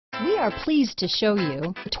We are pleased to show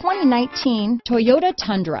you the 2019 Toyota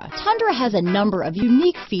Tundra. Tundra has a number of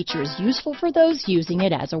unique features useful for those using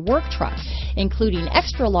it as a work truck, including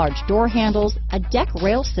extra large door handles, a deck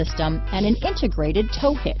rail system, and an integrated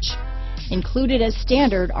tow hitch. Included as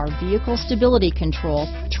standard are vehicle stability control,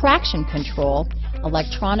 traction control,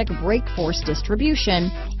 electronic brake force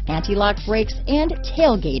distribution, anti-lock brakes, and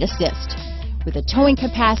tailgate assist. With a towing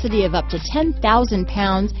capacity of up to 10,000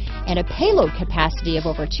 pounds and a payload capacity of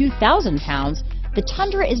over 2,000 pounds, the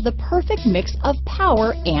Tundra is the perfect mix of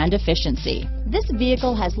power and efficiency. This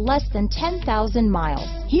vehicle has less than 10,000 miles.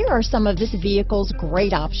 Here are some of this vehicle's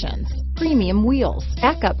great options: premium wheels,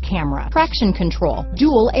 backup camera, traction control,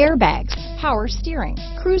 dual airbags, power steering,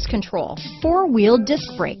 cruise control, four-wheel disc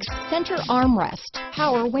brakes, center armrest,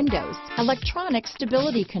 power windows, electronic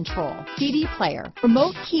stability control, CD player,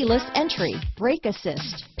 remote keyless entry, brake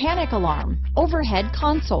assist, panic alarm, overhead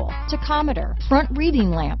console, tachometer, front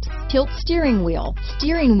reading lamps, tilt steering wheel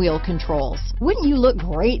controls. Wouldn't you look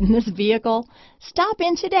great in this vehicle? Stop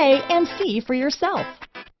in today and see for yourself.